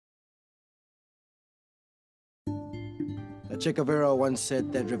Che Guevara once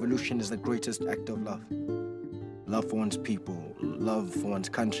said that revolution is the greatest act of love. Love for one's people, love for one's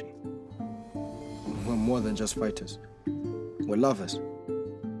country. We're more than just fighters. We're lovers.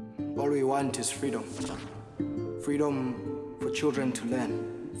 All we want is freedom. Freedom for children to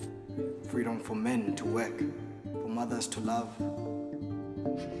learn. Freedom for men to work. For mothers to love.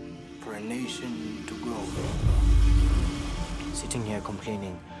 For a nation to grow. Sitting here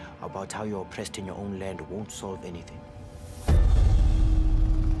complaining about how you're oppressed in your own land won't solve anything.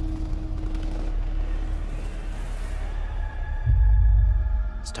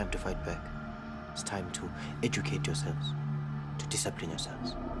 It's time to fight back. It's time to educate yourselves, to discipline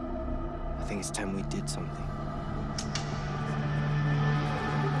yourselves. I think it's time we did something.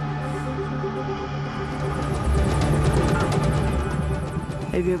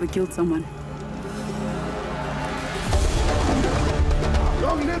 Have you ever killed someone?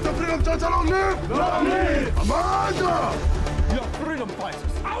 Long live the freedom fighter! Long live! Long live! Amanda! You're freedom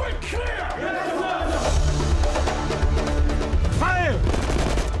fighters. Are we clear? Yes, sir. Fire!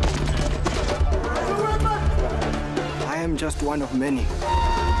 I am just one of many.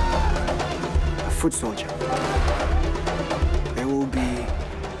 A foot soldier. There will be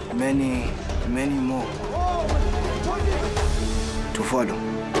many, many more to follow.